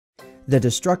The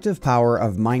destructive power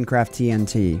of Minecraft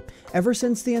TNT. Ever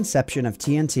since the inception of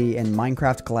TNT in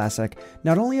Minecraft Classic,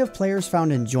 not only have players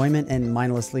found enjoyment in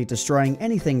mindlessly destroying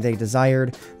anything they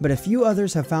desired, but a few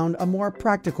others have found a more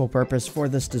practical purpose for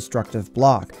this destructive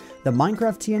block. The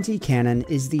Minecraft TNT Cannon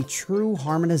is the true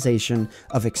harmonization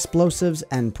of explosives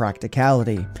and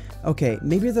practicality. Okay,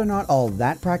 maybe they're not all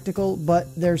that practical,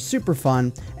 but they're super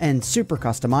fun and super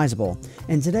customizable.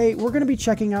 And today we're going to be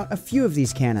checking out a few of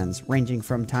these cannons, ranging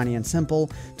from tiny and simple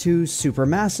to super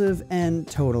massive and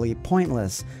totally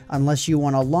pointless, unless you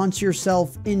want to launch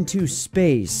yourself into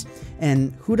space.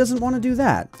 And who doesn't want to do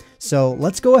that? So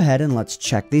let's go ahead and let's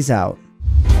check these out.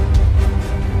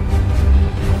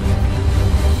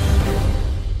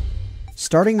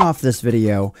 Starting off this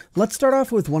video, let's start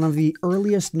off with one of the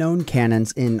earliest known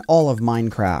cannons in all of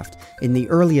Minecraft. In the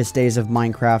earliest days of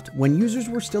Minecraft, when users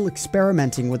were still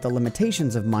experimenting with the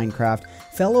limitations of Minecraft,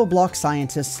 fellow block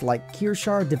scientists like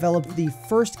Kirshar developed the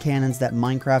first cannons that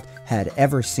Minecraft had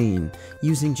ever seen.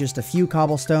 Using just a few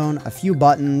cobblestone, a few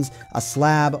buttons, a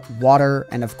slab, water,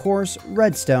 and of course,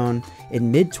 redstone, in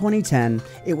mid-2010,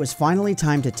 it was finally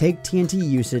time to take TNT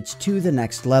usage to the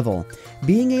next level.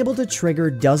 Being able to trigger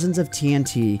dozens of TNT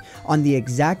on the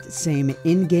exact same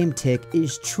in-game tick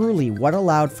is truly what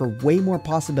allowed for way more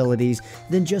possibilities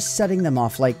than just setting them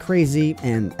off like crazy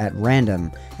and at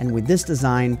random. And with this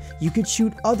design, you could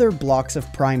shoot other blocks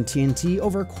of prime TNT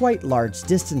over quite large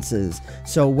distances.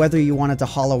 So whether you wanted to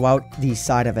hollow out the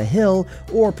side of a hill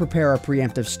or prepare a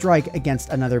preemptive strike against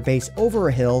another base over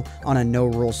a hill on a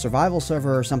no-rules survival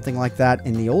server or something like that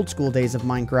in the old school days of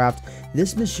Minecraft,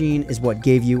 this machine is what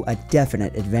gave you a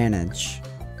definite advantage.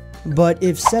 But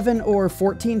if 7 or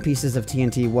 14 pieces of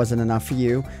TNT wasn't enough for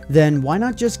you, then why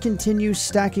not just continue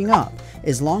stacking up?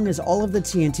 As long as all of the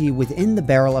TNT within the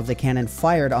barrel of the cannon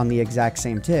fired on the exact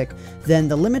same tick, then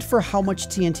the limit for how much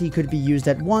TNT could be used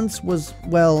at once was,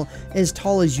 well, as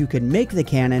tall as you could make the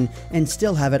cannon and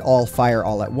still have it all fire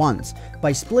all at once.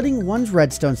 By splitting one's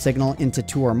redstone signal into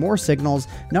 2 or more signals,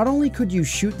 not only could you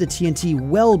shoot the TNT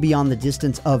well beyond the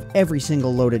distance of every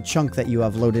single loaded chunk that you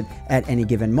have loaded at any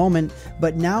given moment,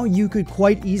 but now you could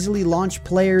quite easily launch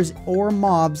players or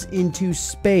mobs into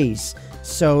space.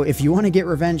 So if you want to get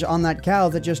revenge on that cow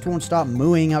that just won't stop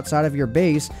mooing outside of your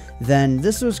base, then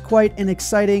this was quite an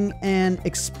exciting and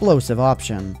explosive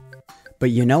option.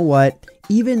 But you know what?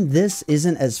 Even this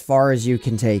isn't as far as you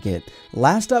can take it.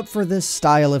 Last up for this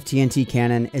style of TNT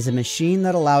cannon is a machine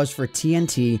that allows for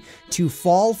TNT to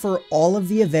fall for all of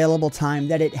the available time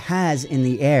that it has in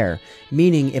the air.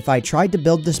 Meaning, if I tried to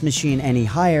build this machine any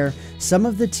higher, some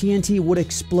of the TNT would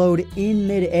explode in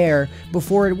mid-air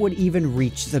before it would even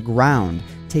reach the ground.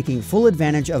 Taking full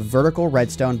advantage of vertical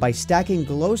redstone by stacking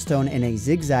glowstone in a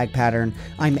zigzag pattern,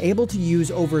 I'm able to use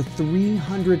over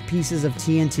 300 pieces of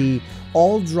TNT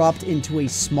all dropped into a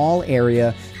small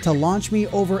area to launch me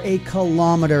over a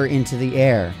kilometer into the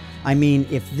air. I mean,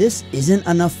 if this isn't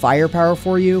enough firepower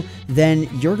for you, then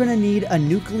you're gonna need a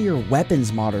nuclear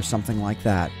weapons mod or something like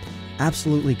that.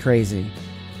 Absolutely crazy.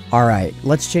 Alright,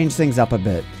 let's change things up a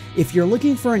bit. If you're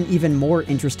looking for an even more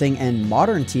interesting and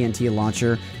modern TNT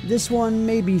launcher, this one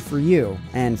may be for you.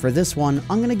 And for this one,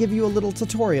 I'm going to give you a little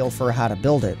tutorial for how to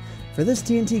build it. For this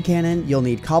TNT cannon, you'll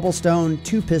need cobblestone,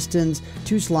 2 pistons,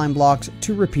 2 slime blocks,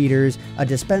 2 repeaters, a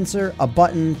dispenser, a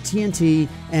button, TNT,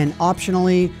 and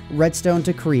optionally, redstone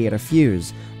to create a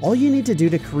fuse. All you need to do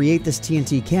to create this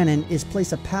TNT cannon is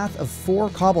place a path of 4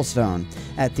 cobblestone.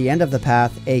 At the end of the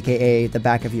path, aka the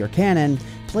back of your cannon,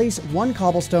 place 1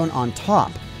 cobblestone on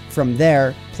top. From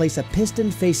there, place a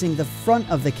piston facing the front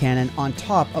of the cannon on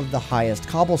top of the highest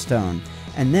cobblestone.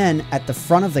 And then, at the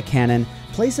front of the cannon,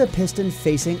 place a piston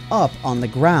facing up on the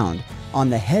ground. On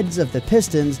the heads of the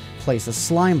pistons, place a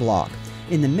slime block.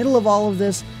 In the middle of all of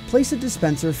this, place a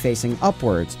dispenser facing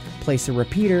upwards. Place a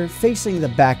repeater facing the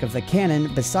back of the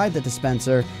cannon beside the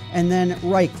dispenser, and then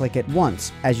right-click it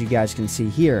once, as you guys can see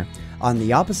here. On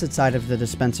the opposite side of the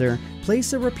dispenser,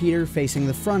 place a repeater facing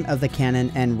the front of the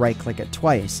cannon and right-click it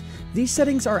twice. These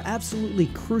settings are absolutely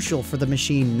crucial for the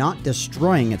machine not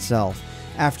destroying itself.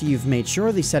 After you've made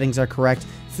sure these settings are correct,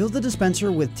 fill the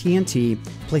dispenser with TNT,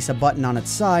 place a button on its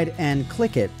side, and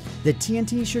click it. The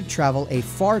TNT should travel a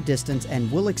far distance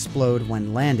and will explode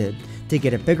when landed. To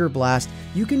get a bigger blast,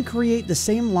 you can create the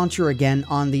same launcher again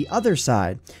on the other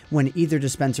side. When either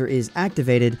dispenser is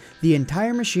activated, the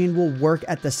entire machine will work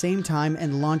at the same time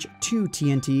and launch 2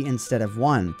 TNT instead of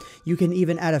 1. You can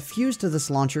even add a fuse to this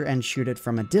launcher and shoot it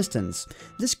from a distance.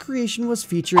 This creation was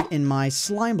featured in my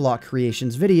slime block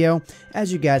creations video,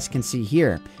 as you guys can see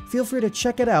here. Feel free to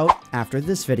check it out after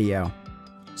this video.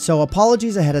 So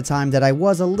apologies ahead of time that I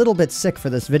was a little bit sick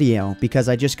for this video, because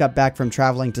I just got back from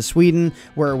traveling to Sweden,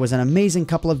 where it was an amazing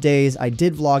couple of days. I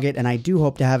did vlog it, and I do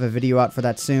hope to have a video out for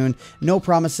that soon. No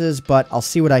promises, but I'll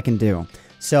see what I can do.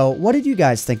 So what did you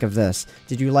guys think of this?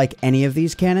 Did you like any of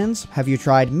these cannons? Have you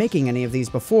tried making any of these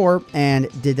before? And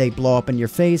did they blow up in your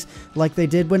face like they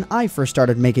did when I first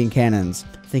started making cannons?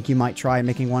 Think you might try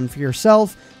making one for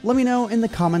yourself? Let me know in the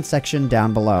comment section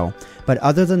down below. But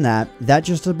other than that, that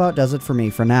just about does it for me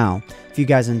for now. If you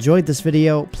guys enjoyed this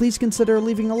video, please consider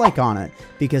leaving a like on it,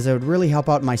 because it would really help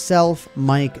out myself,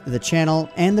 Mike, the channel,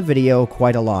 and the video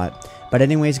quite a lot. But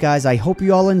anyways guys, I hope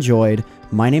you all enjoyed.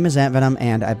 My name is AntVenom,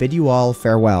 and I bid you all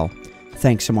farewell.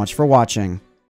 Thanks so much for watching.